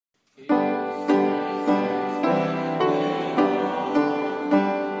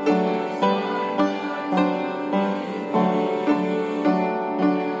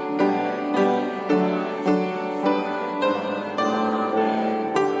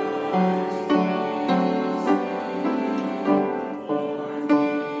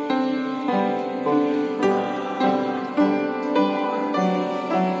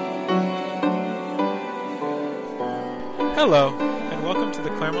Hello, and welcome to the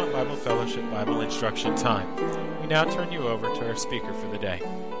Clermont Bible Fellowship Bible Instruction Time. We now turn you over to our speaker for the day.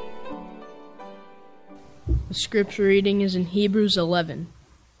 The scripture reading is in Hebrews 11.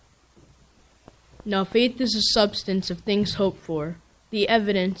 Now faith is the substance of things hoped for, the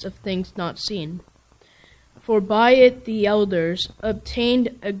evidence of things not seen. For by it the elders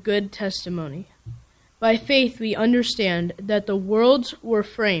obtained a good testimony. By faith we understand that the worlds were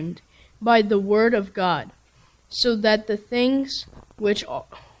framed by the word of God, so that the things which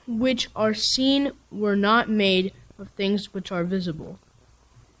are seen were not made of things which are visible.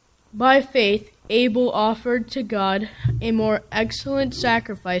 By faith Abel offered to God a more excellent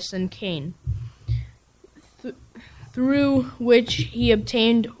sacrifice than Cain, through which he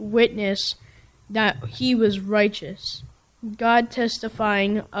obtained witness that he was righteous, God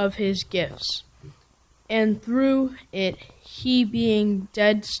testifying of his gifts, and through it he being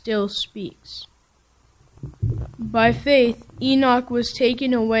dead still speaks. By faith Enoch was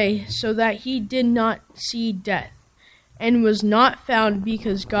taken away so that he did not see death, and was not found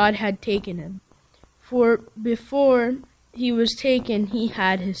because God had taken him. For before he was taken he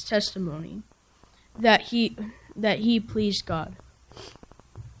had his testimony, that he pleased God.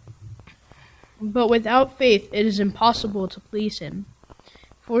 But without faith it is impossible to please him.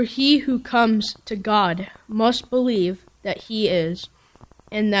 For he who comes to God must believe that he is,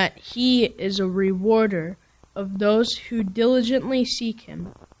 and that he is a rewarder of those who diligently seek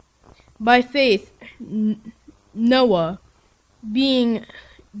him. By faith Noah, being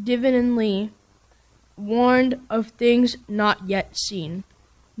divinely warned of things not yet seen,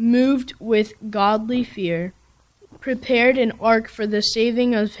 moved with godly fear, prepared an ark for the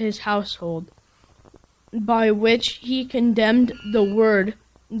saving of his household, by which he condemned the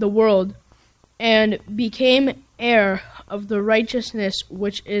world, and became heir of the righteousness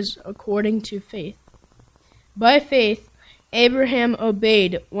which is according to faith. By faith Abraham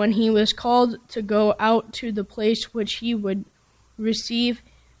obeyed when he was called to go out to the place which he would receive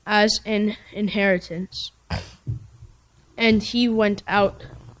as an inheritance. And he went out,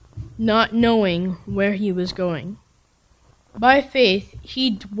 not knowing where he was going. By faith he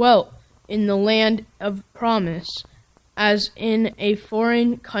dwelt in the land of promise, as in a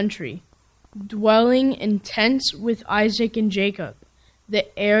foreign country, dwelling in tents with Isaac and Jacob, the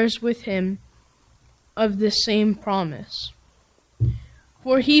heirs with him of the same promise.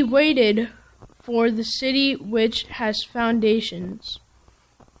 For he waited for the city which has foundations,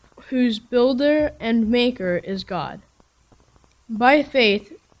 whose builder and maker is God. By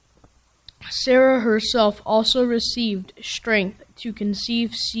faith Sarah herself also received strength to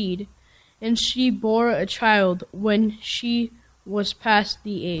conceive seed, and she bore a child when she was past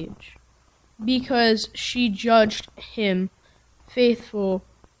the age, because she judged him faithful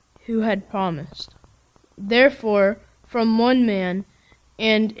who had promised. Therefore, from one man,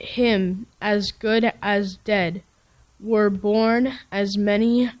 and him as good as dead, were born as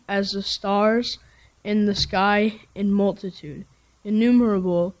many as the stars in the sky in multitude,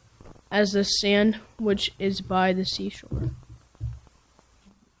 innumerable as the sand which is by the seashore.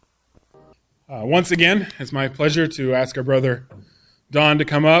 Once again, it's my pleasure to ask our brother Don to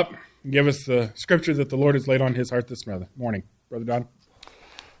come up and give us the scripture that the Lord has laid on his heart this morning. Brother Don.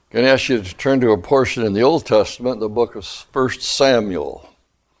 I'm going to ask you to turn to a portion in the Old Testament, the book of 1 Samuel.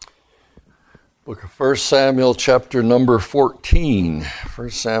 Book of 1 Samuel, chapter number 14. 1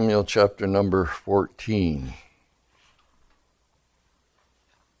 Samuel, chapter number 14.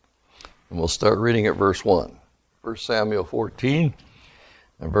 And we'll start reading at verse 1. 1 Samuel 14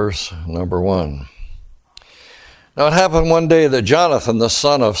 and verse number 1. Now it happened one day that Jonathan, the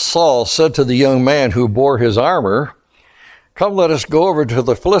son of Saul, said to the young man who bore his armor, "Come, let us go over to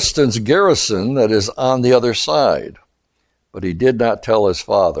the Philistines' garrison that is on the other side." But he did not tell his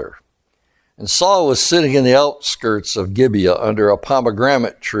father. And Saul was sitting in the outskirts of Gibeah under a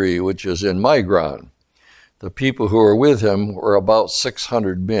pomegranate tree which is in Migron. The people who were with him were about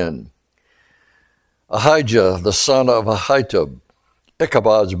 600 men. Ahijah, the son of Ahitub,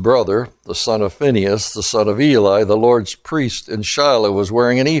 Ichabod's brother, the son of Phinehas, the son of Eli, the Lord's priest in Shiloh, was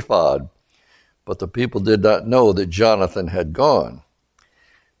wearing an ephod. But the people did not know that Jonathan had gone.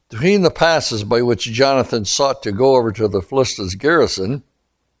 Between the passes by which Jonathan sought to go over to the Philistines' garrison,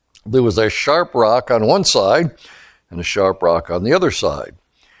 there was a sharp rock on one side and a sharp rock on the other side.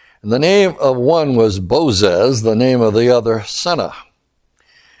 And the name of one was Bozez, the name of the other Senah.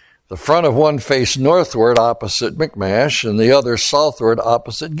 The front of one faced northward opposite Michmash, and the other southward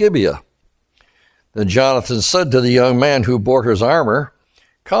opposite Gibeah. Then Jonathan said to the young man who bore his armor,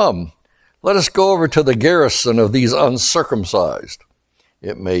 "Come, let us go over to the garrison of these uncircumcised.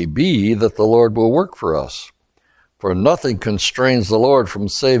 It may be that the Lord will work for us." for nothing constrains the Lord from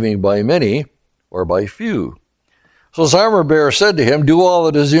saving by many or by few. So his armor-bearer said to him, do all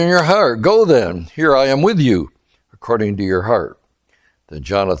that is in your heart. Go then, here I am with you, according to your heart. Then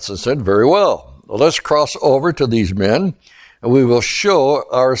Jonathan said, very well, let's cross over to these men, and we will show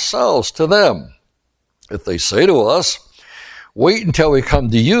ourselves to them. If they say to us, wait until we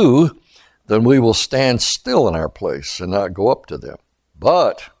come to you, then we will stand still in our place and not go up to them.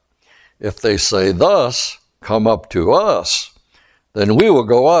 But if they say thus, come up to us, then we will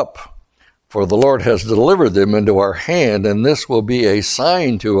go up, for the Lord has delivered them into our hand, and this will be a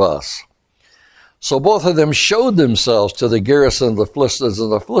sign to us. So both of them showed themselves to the garrison of the Philistines,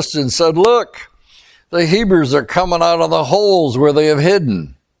 and the Philistines said, look, the Hebrews are coming out of the holes where they have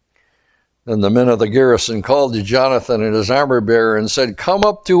hidden. Then the men of the garrison called to Jonathan and his armor-bearer and said, come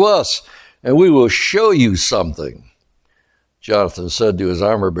up to us, and we will show you something. Jonathan said to his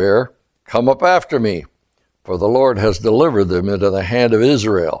armor-bearer, come up after me, for the Lord has delivered them into the hand of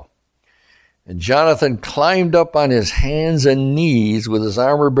Israel. And Jonathan climbed up on his hands and knees with his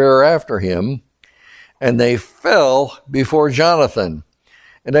armor-bearer after him, and they fell before Jonathan.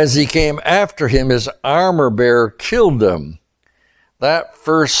 And as he came after him, his armor-bearer killed them. That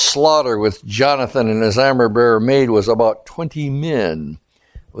first slaughter which Jonathan and his armor-bearer made was about 20 men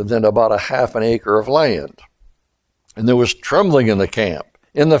within about a half an acre of land. And there was trembling in the camp,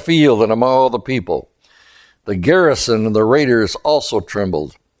 in the field, and among all the people. The garrison and the raiders also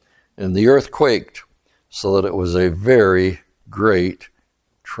trembled, and the earth quaked, so that it was a very great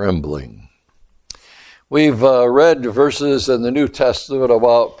trembling. We've read verses in the New Testament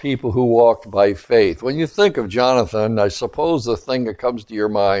about people who walked by faith. When you think of Jonathan, I suppose the thing that comes to your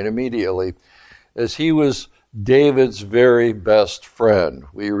mind immediately is he was David's very best friend.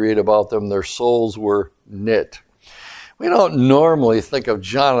 We read about them, their souls were knit. We don't normally think of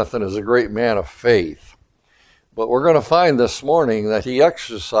Jonathan as a great man of faith. But we're going to find this morning that he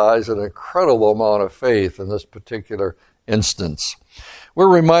exercised an incredible amount of faith in this particular instance.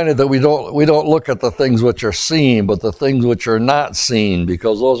 We're reminded that we don't look at the things which are seen, but the things which are not seen,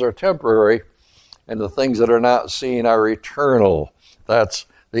 because those are temporary, and the things that are not seen are eternal. That's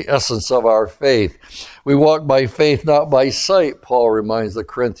the essence of our faith. We walk by faith, not by sight, Paul reminds the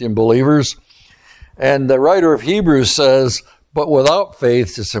Corinthian believers. And the writer of Hebrews says, but without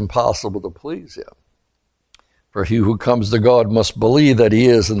faith it's impossible to please him. For he who comes to God must believe that he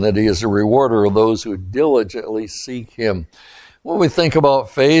is, and that he is a rewarder of those who diligently seek him. When we think about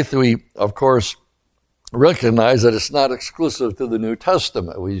faith, we, of course, recognize that it's not exclusive to the New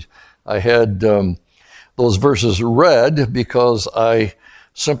Testament. I had those verses read because I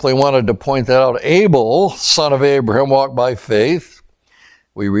simply wanted to point that out. Abel, son of Abraham, walked by faith.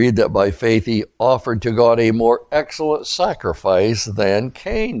 We read that by faith he offered to God a more excellent sacrifice than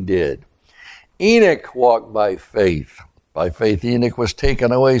Cain did. Enoch walked by faith. By faith, Enoch was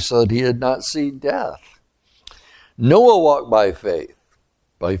taken away so that he did not see death. Noah walked by faith.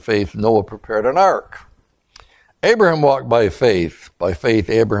 By faith, Noah prepared an ark. Abraham walked by faith. By faith,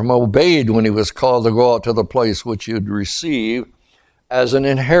 Abraham obeyed when he was called to go out to the place which he would receive as an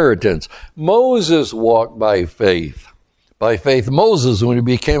inheritance. Moses walked by faith. By faith, Moses, when he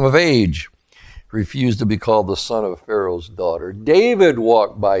became of age, refused to be called the son of Pharaoh's daughter. David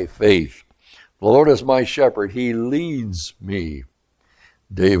walked by faith. The Lord is my shepherd, he leads me,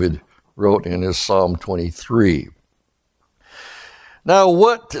 David wrote in his Psalm 23. Now,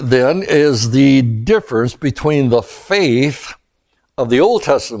 what then is the difference between the faith of the Old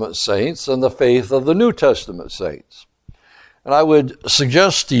Testament saints and the faith of the New Testament saints? And I would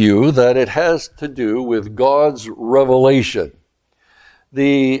suggest to you that it has to do with God's revelation.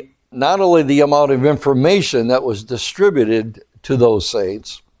 Not only the amount of information that was distributed to those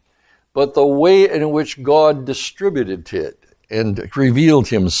saints, but the way in which God distributed it and revealed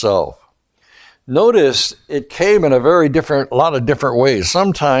himself. Notice it came in a lot of different ways.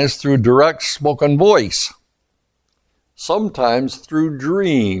 Sometimes through direct spoken voice. Sometimes through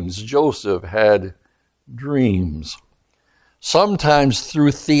dreams. Joseph had dreams. Sometimes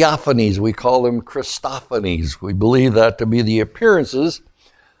through theophanies. We call them Christophanies. We believe that to be the appearances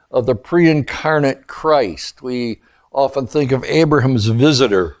of the pre-incarnate Christ. We often think of Abraham's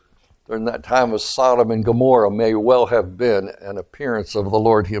visitor during that time of Sodom and Gomorrah may well have been an appearance of the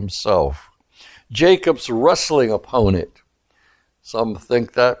Lord himself. Jacob's wrestling opponent. Some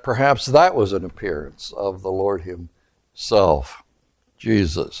think that perhaps that was an appearance of the Lord himself,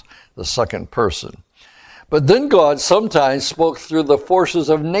 Jesus, the second person. But then God sometimes spoke through the forces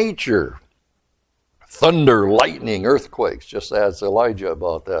of nature. Thunder, lightning, earthquakes. Just ask Elijah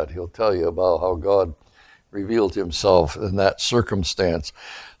about that. He'll tell you about how God revealed himself in that circumstance.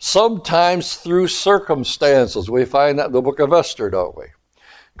 Sometimes through circumstances. We find that in the book of Esther, don't we?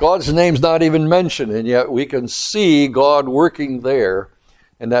 God's name's not even mentioned, and yet we can see God working there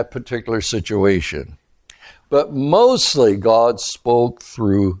in that particular situation. But mostly God spoke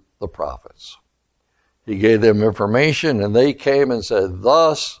through the prophets. He gave them information, and they came and said,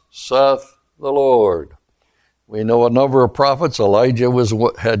 "Thus saith the Lord." We know a number of prophets. Elijah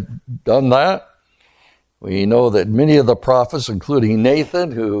had done that. We know that many of the prophets, including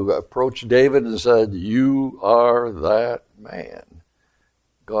Nathan, who approached David and said, "You are that man."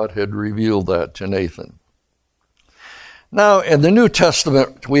 God had revealed that to Nathan. Now, in the New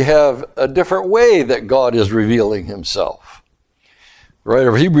Testament, we have a different way that God is revealing himself. The writer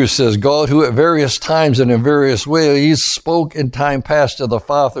of Hebrews says, "God, who at various times and in various ways spoke in time past to the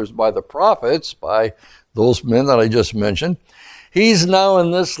fathers by the prophets," by those men that I just mentioned, he's now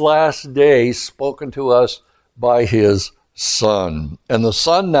in this last day spoken to us by his Son. And the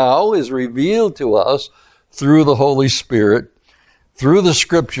Son now is revealed to us through the Holy Spirit, through the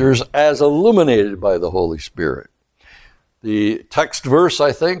Scriptures as illuminated by the Holy Spirit. The text verse,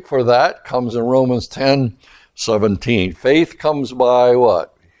 I think, for that comes in Romans 10:17. Faith comes by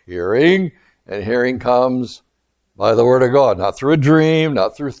what? Hearing, and hearing comes by the Word of God. Not through a dream,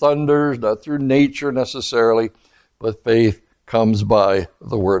 not through thunders, not through nature necessarily, but faith comes by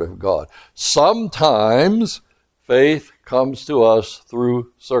the Word of God. Sometimes faith comes to us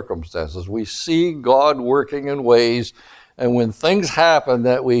through circumstances. We see God working in ways, and when things happen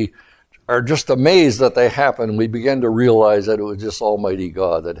that we are just amazed that they happen, we begin to realize that it was just Almighty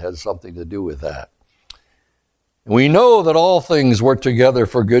God that had something to do with that. We know that all things work together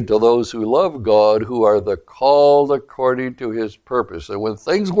for good to those who love God, who are the called according to his purpose. And when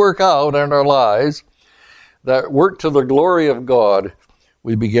things work out in our lives that work to the glory of God,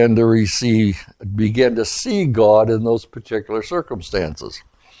 we begin to see God in those particular circumstances.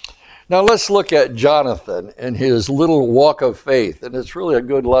 Now let's look at Jonathan and his little walk of faith, and it's really a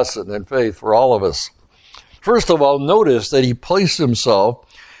good lesson in faith for all of us. First of all, notice that he placed himself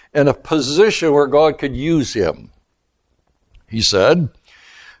in a position where God could use him. He said,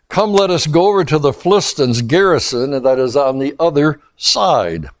 "Come, let us go over to the Philistines' garrison that is on the other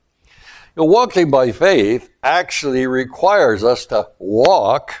side." Walking by faith actually requires us to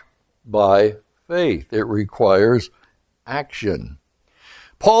walk by faith. It requires action.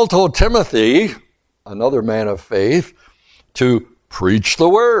 Paul told Timothy, another man of faith, to preach the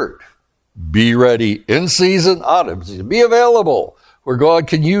word. Be ready in season, out of season. Be available where God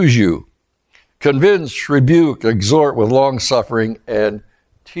can use you. Convince, rebuke, exhort with long-suffering and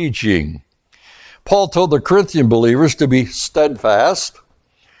teaching. Paul told the Corinthian believers to be steadfast,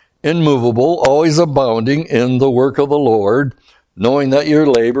 immovable, always abounding in the work of the Lord, knowing that your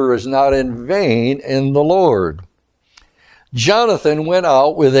labor is not in vain in the Lord. Jonathan went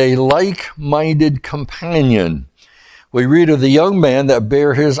out with a like-minded companion. We read of the young man that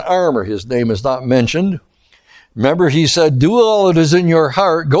bare his armor. His name is not mentioned. Remember, he said, "Do all that is in your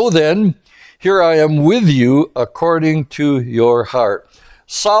heart. Go then. Here I am with you according to your heart."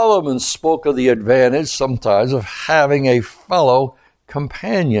 Solomon spoke of the advantage sometimes of having a fellow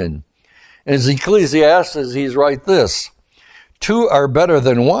companion. In Ecclesiastes, he's right this: "Two are better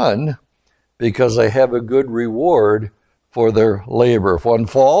than one because they have a good reward for their labor. If one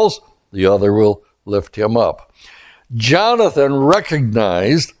falls, the other will lift him up." Jonathan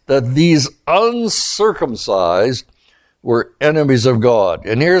recognized that these uncircumcised were enemies of God.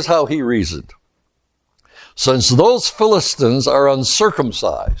 And here's how he reasoned. Since those Philistines are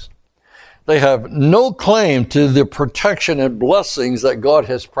uncircumcised, they have no claim to the protection and blessings that God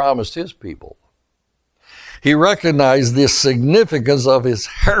has promised his people. He recognized the significance of his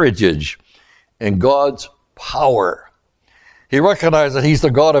heritage and God's power. He recognized that he's the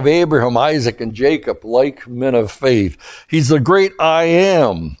God of Abraham, Isaac, and Jacob, like men of faith. He's the great I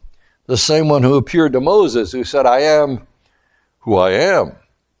am, the same one who appeared to Moses, who said, "I am who I am.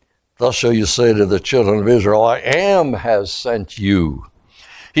 Thus shall you say to the children of Israel, I am has sent you."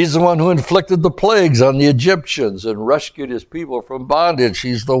 He's the one who inflicted the plagues on the Egyptians and rescued his people from bondage.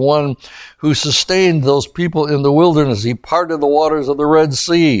 He's the one who sustained those people in the wilderness. He parted the waters of the Red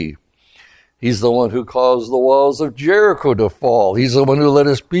Sea. He's the one who caused the walls of Jericho to fall. He's the one who led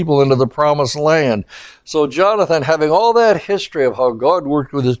his people into the promised land. So Jonathan, having all that history of how God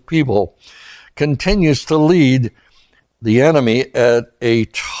worked with his people, continues to lead the enemy at a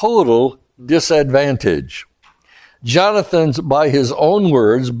total disadvantage. Jonathan, by his own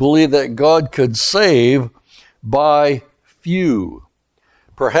words, believed that God could save by few.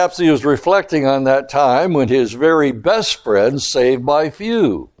 Perhaps he was reflecting on that time when his very best friend saved by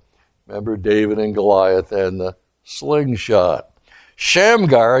few. Remember David and Goliath and the slingshot.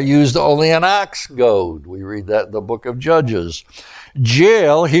 Shamgar used only an ox goad. We read that in the book of Judges.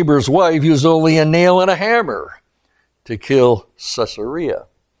 Jael, Heber's wife, used only a nail and a hammer to kill Sisera.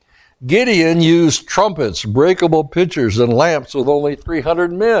 Gideon used trumpets, breakable pitchers, and lamps with only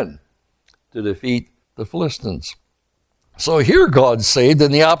 300 men to defeat the Philistines. So here God saved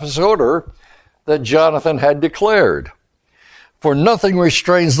in the opposite order that Jonathan had declared. For nothing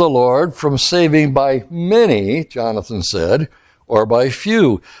restrains the Lord from saving by many, Jonathan said, or by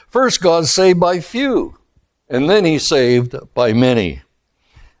few. First, God saved by few, and then he saved by many.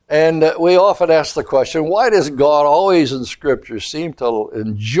 And we often ask the question, why does God always in Scripture seem to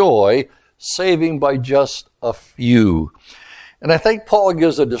enjoy saving by just a few? And I think Paul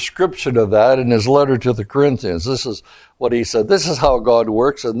gives a description of that in his letter to the Corinthians. This is what he said. This is how God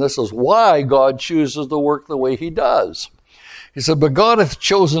works, and this is why God chooses to work the way he does. He said, but God hath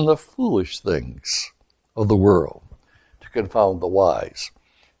chosen the foolish things of the world to confound the wise.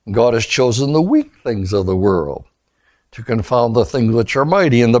 And God has chosen the weak things of the world to confound the things which are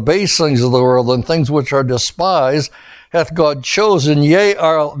mighty, and the base things of the world and things which are despised hath God chosen, yea,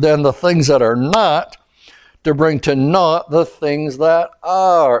 are then the things that are not, to bring to naught the things that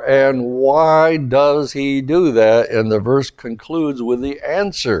are. And why does he do that? And the verse concludes with the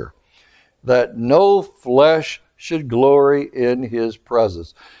answer, that no flesh should glory in his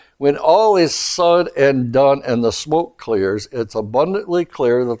presence. When all is said and done and the smoke clears, it's abundantly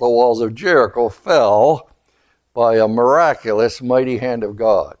clear that the walls of Jericho fell by a miraculous, mighty hand of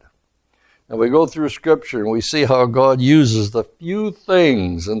God. And we go through Scripture and we see how God uses the few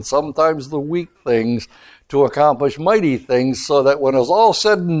things and sometimes the weak things to accomplish mighty things, so that when it's all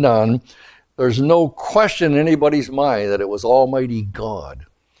said and done, there's no question in anybody's mind that it was Almighty God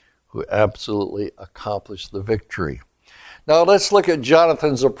who absolutely accomplished the victory. Now let's look at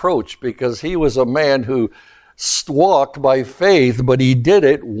Jonathan's approach, because he was a man who walked by faith, but he did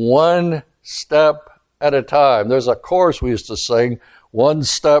it one step at a time. There's a chorus we used to sing, one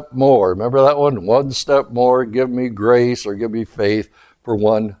step more. Remember that one? One step more, give me grace or give me faith for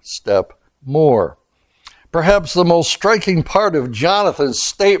one step more. Perhaps the most striking part of Jonathan's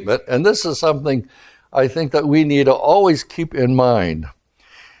statement, and this is something I think that we need to always keep in mind.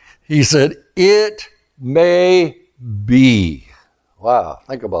 He said, it may be. Wow,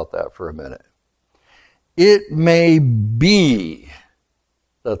 think about that for a minute. It may be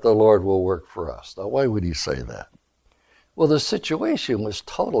that the Lord will work for us. Now, why would he say that? Well, the situation was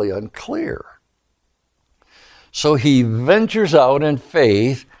totally unclear. So he ventures out in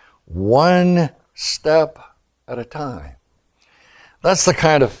faith one step at a time. That's the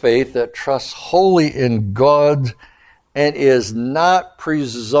kind of faith that trusts wholly in God and is not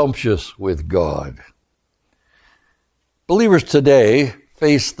presumptuous with God. Believers today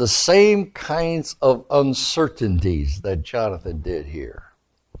face the same kinds of uncertainties that Jonathan did here.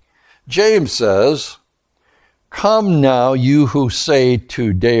 James says, come now, you who say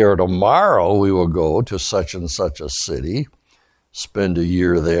today or tomorrow we will go to such and such a city, spend a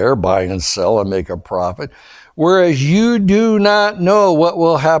year there, buy and sell and make a profit, whereas you do not know what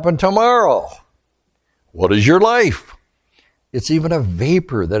will happen tomorrow. What is your life? It's even a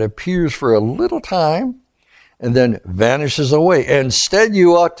vapor that appears for a little time and then vanishes away. Instead,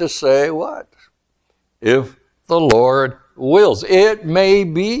 you ought to say, what? If the Lord wills. It may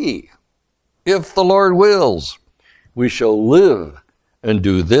be. If the Lord wills, we shall live and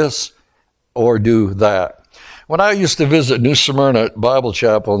do this or do that. When I used to visit New Smyrna Bible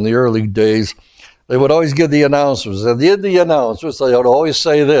Chapel in the early days, they would always give the announcements. And in the announcements, they would always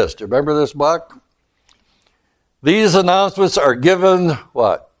say this. Do you remember this, Buck? These announcements are given,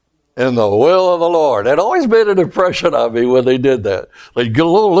 what? In the will of the Lord. It always made an impression on me when they did that. They'd get a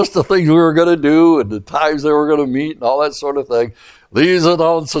little list of things we were going to do and the times they were going to meet and all that sort of thing. These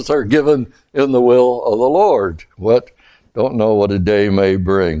announcements are given in the will of the Lord. What? Don't know what a day may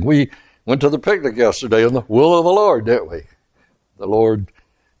bring. We went to the picnic yesterday in the will of the Lord, didn't we? The Lord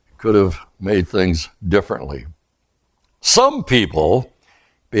could have made things differently. Some people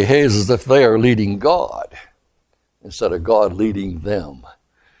behave as if they are leading God instead of God leading them.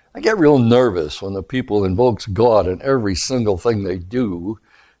 I get real nervous when the people invokes God in every single thing they do,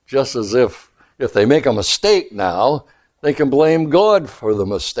 just as if they make a mistake now, they can blame God for the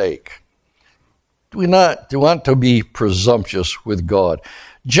mistake. Do we want to be presumptuous with God?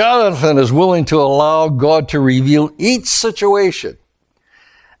 Jonathan is willing to allow God to reveal each situation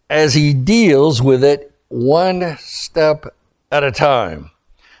as he deals with it one step at a time.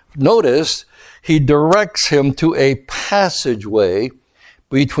 Notice he directs him to a passageway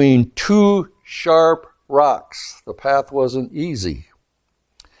between two sharp rocks. The path wasn't easy.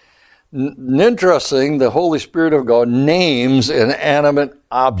 Interesting, the Holy Spirit of God names inanimate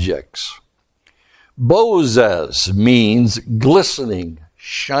objects. Bozez means glistening,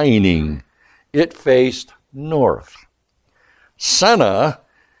 shining. It faced north. Senna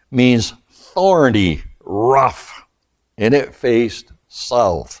means thorny, rough, and it faced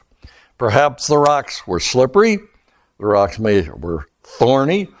south. Perhaps the rocks were slippery, the rocks were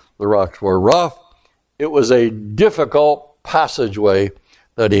thorny, the rocks were rough. It was a difficult passageway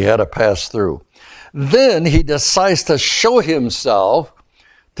that he had to pass through. Then he decides to show himself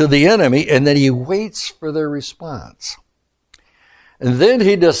to the enemy, and then he waits for their response. And then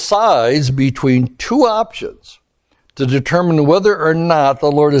he decides between two options to determine whether or not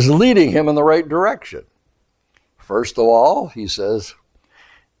the Lord is leading him in the right direction. First of all, he says,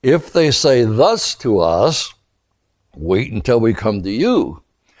 if they say thus to us, wait until we come to you,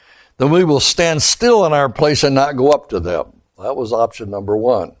 then we will stand still in our place and not go up to them. That was option number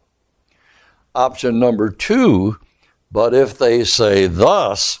one. Option number two, but if they say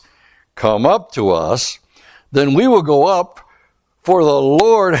thus, come up to us, then we will go up, for the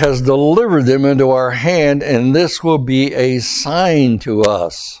Lord has delivered them into our hand, and this will be a sign to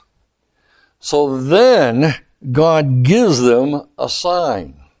us. So then God gives them a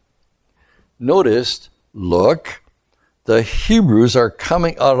sign. Notice, look, the Hebrews are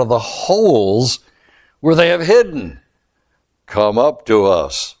coming out of the holes where they have hidden. Come up to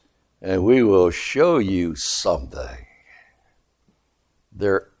us, and we will show you something.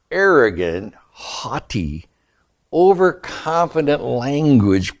 Their arrogant, haughty, overconfident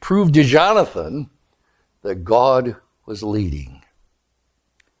language proved to Jonathan that God was leading.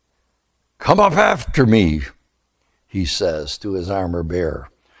 Come up after me, he says to his armor bearer,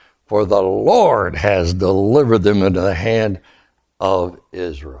 for the Lord has delivered them into the hand of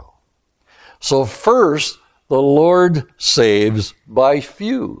Israel. So first, the Lord saves by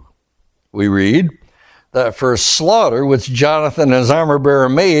few. We read that first slaughter which Jonathan and his armor bearer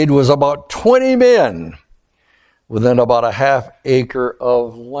made was about 20 men within about a half acre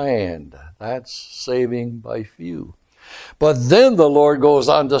of land. That's saving by few. But then the Lord goes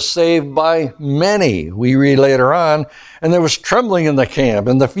on to save by many. We read later on, and there was trembling in the camp,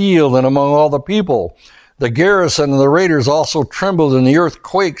 in the field, and among all the people. The garrison and the raiders also trembled, and the earth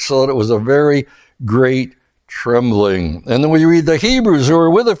quaked, so that it was a very great trembling. And then we read the Hebrews who were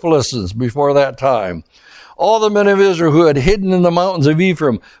with the Philistines before that time. All the men of Israel who had hidden in the mountains of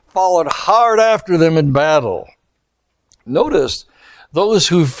Ephraim followed hard after them in battle. Notice, those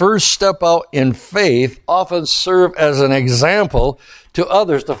who first step out in faith often serve as an example to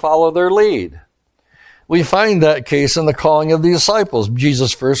others to follow their lead. We find that case in the calling of the disciples.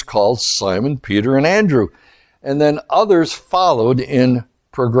 Jesus first called Simon, Peter, and Andrew, and then others followed in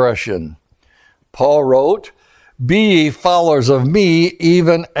progression. Paul wrote, be ye followers of me,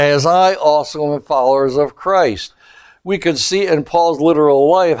 even as I also am followers of Christ. We could see in Paul's literal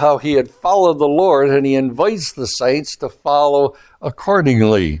life how he had followed the Lord, and he invites the saints to follow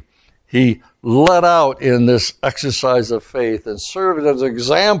accordingly. He led out in this exercise of faith and served as an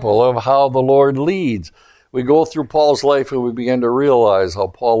example of how the Lord leads. We go through Paul's life and we begin to realize how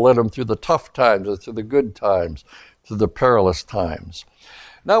Paul led him through the tough times and through the good times, through the perilous times.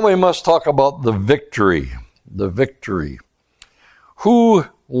 Now we must talk about the victory. The victory. Who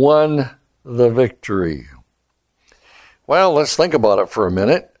won the victory? Well, let's think about it for a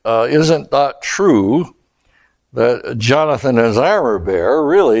minute. Isn't that true that Jonathan and his armor bearer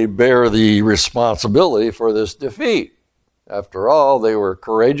really bear the responsibility for this defeat? After all, they were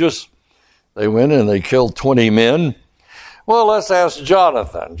courageous. They went and they killed 20 men. Well, let's ask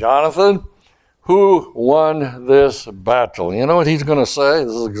Jonathan. Jonathan, who won this battle? You know what he's going to say?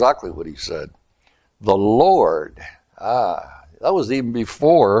 This is exactly what he said. The Lord. That was even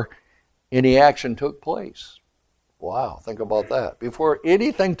before any action took place. Wow, think about that. Before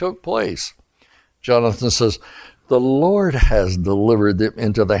anything took place, Jonathan says, the Lord has delivered them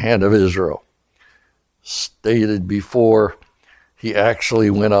into the hand of Israel. Stated before he actually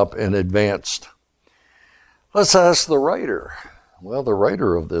went up and advanced. Let's ask the writer. Well, the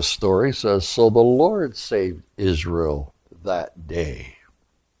writer of this story says, so the Lord saved Israel that day.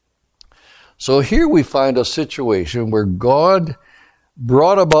 So here we find a situation where God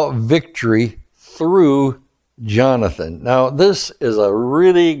brought about victory through Jonathan. Now, this is a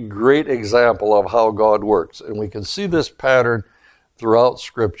really great example of how God works, and we can see this pattern throughout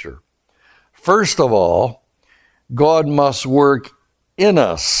Scripture. First of all, God must work in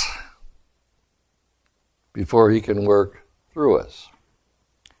us before he can work through us.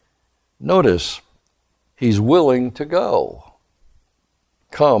 Notice, he's willing to go.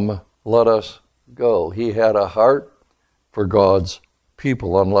 Come, let us go. He had a heart for God's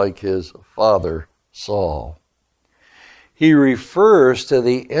people, unlike his father Saul. He refers to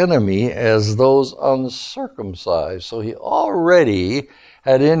the enemy as those uncircumcised. So he already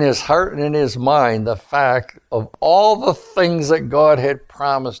had in his heart and in his mind the fact of all the things that God had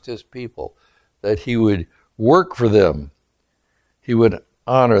promised his people, that he would work for them, he would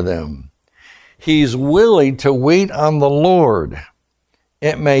honor them. He's willing to wait on the Lord.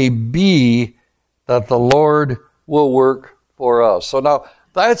 It may be that the Lord will work for us. So now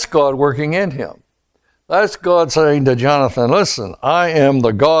that's God working in him. That's God saying to Jonathan, listen, I am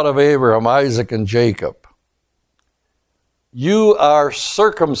the God of Abraham, Isaac, and Jacob. You are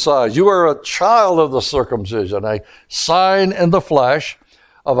circumcised. You are a child of the circumcision, a sign in the flesh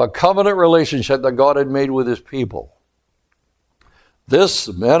of a covenant relationship that God had made with his people. This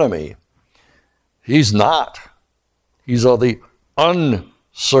enemy, he's not. He's of the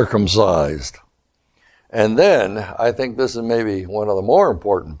uncircumcised. And then, I think this is maybe one of the more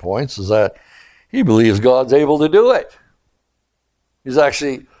important points, is that he believes God's able to do it. He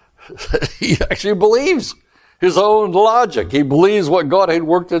actually believes his own logic. He believes what God had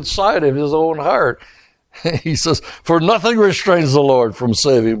worked inside of his own heart. He says, for nothing restrains the Lord from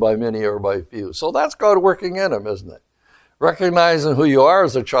saving by many or by few. So that's God working in him, isn't it? Recognizing who you are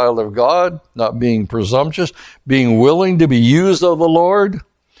as a child of God, not being presumptuous, being willing to be used of the Lord,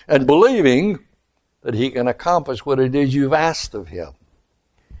 and believing that he can accomplish what it is you've asked of him.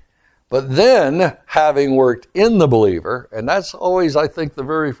 But then, having worked in the believer, and that's always, I think,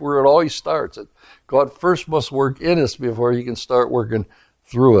 where it always starts. God first must work in us before he can start working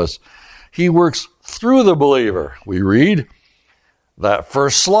through us. He works through the believer. We read, that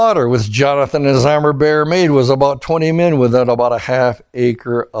first slaughter with Jonathan and his armor-bearer maid was about 20 men within about a half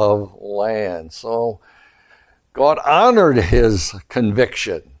acre of land. So God honored his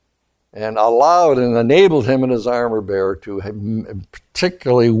conviction and allowed and enabled him and his armor-bearer to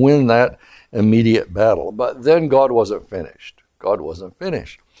particularly win that immediate battle. But then God wasn't finished. God wasn't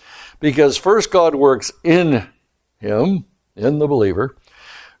finished. Because first God works in him, in the believer.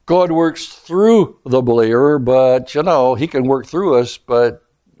 God works through the believer, but, he can work through us, but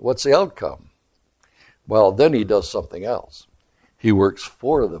what's the outcome? Well, then he does something else. He works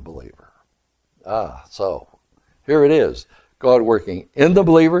for the believer. So here it is. God working in the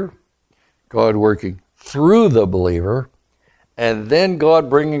believer, God working through the believer, and then God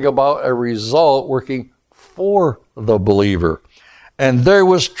bringing about a result working for the believer. And there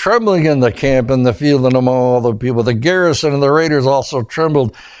was trembling in the camp, in the field, and among all the people. The garrison and the raiders also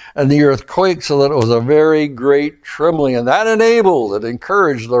trembled, and the earth quaked, so that it was a very great trembling. And that enabled and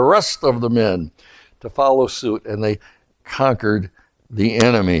encouraged the rest of the men to follow suit, and they conquered the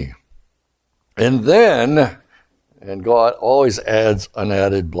enemy. And then, and God always adds an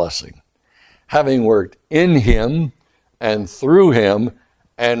added blessing. Having worked in him and through him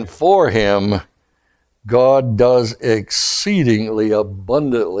and for him, God does exceedingly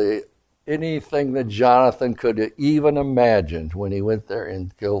abundantly anything that Jonathan could even imagine when he went there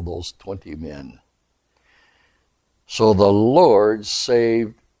and killed those 20 men. So the Lord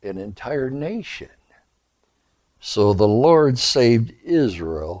saved an entire nation. So the Lord saved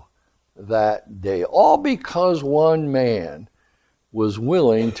Israel that day, all because one man was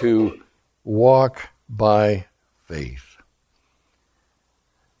willing to walk by faith.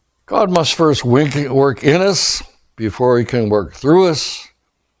 God must first work in us before he can work through us,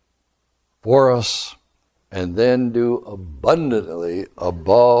 for us, and then do abundantly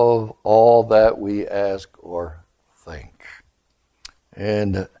above all that we ask or think.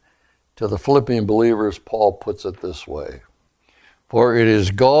 And to the Philippian believers, Paul puts it this way: for it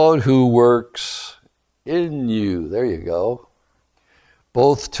is God who works in you, there you go,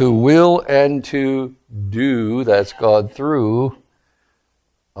 both to will and to do, that's God through,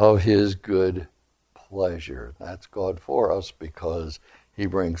 of his good pleasure. That's God for us because he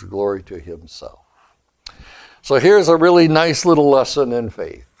brings glory to himself. So here's a really nice little lesson in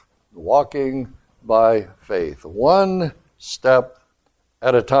faith. Walking by faith. One step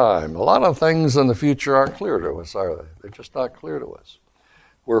at a time. A lot of things in the future aren't clear to us, are they? They're just not clear to us.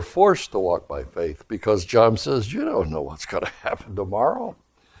 We're forced to walk by faith because John says, you don't know what's going to happen tomorrow.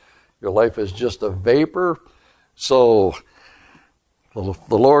 Your life is just a vapor. So the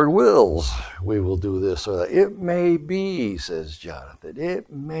Lord wills, we will do this or that. It may be, says Jonathan, it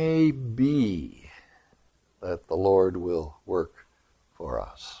may be that the Lord will work for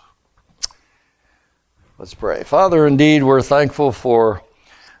us. Let's pray. Father, indeed, we're thankful for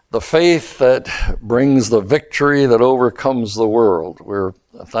the faith that brings the victory that overcomes the world. We're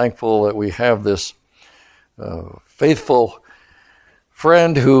thankful that we have this faithful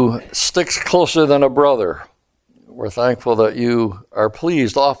friend who sticks closer than a brother. We're thankful that you are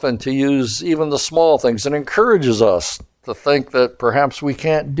pleased often to use even the small things, and encourages us to think that perhaps we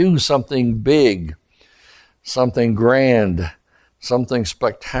can't do something big, something grand, something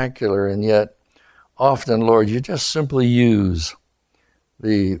spectacular, and yet often, Lord, you just simply use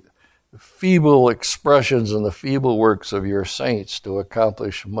the feeble expressions and the feeble works of your saints to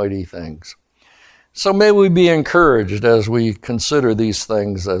accomplish mighty things. So may we be encouraged as we consider these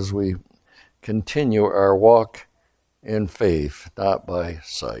things, as we continue our walk in faith, not by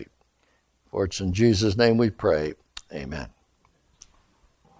sight. For it's in Jesus' name we pray. Amen.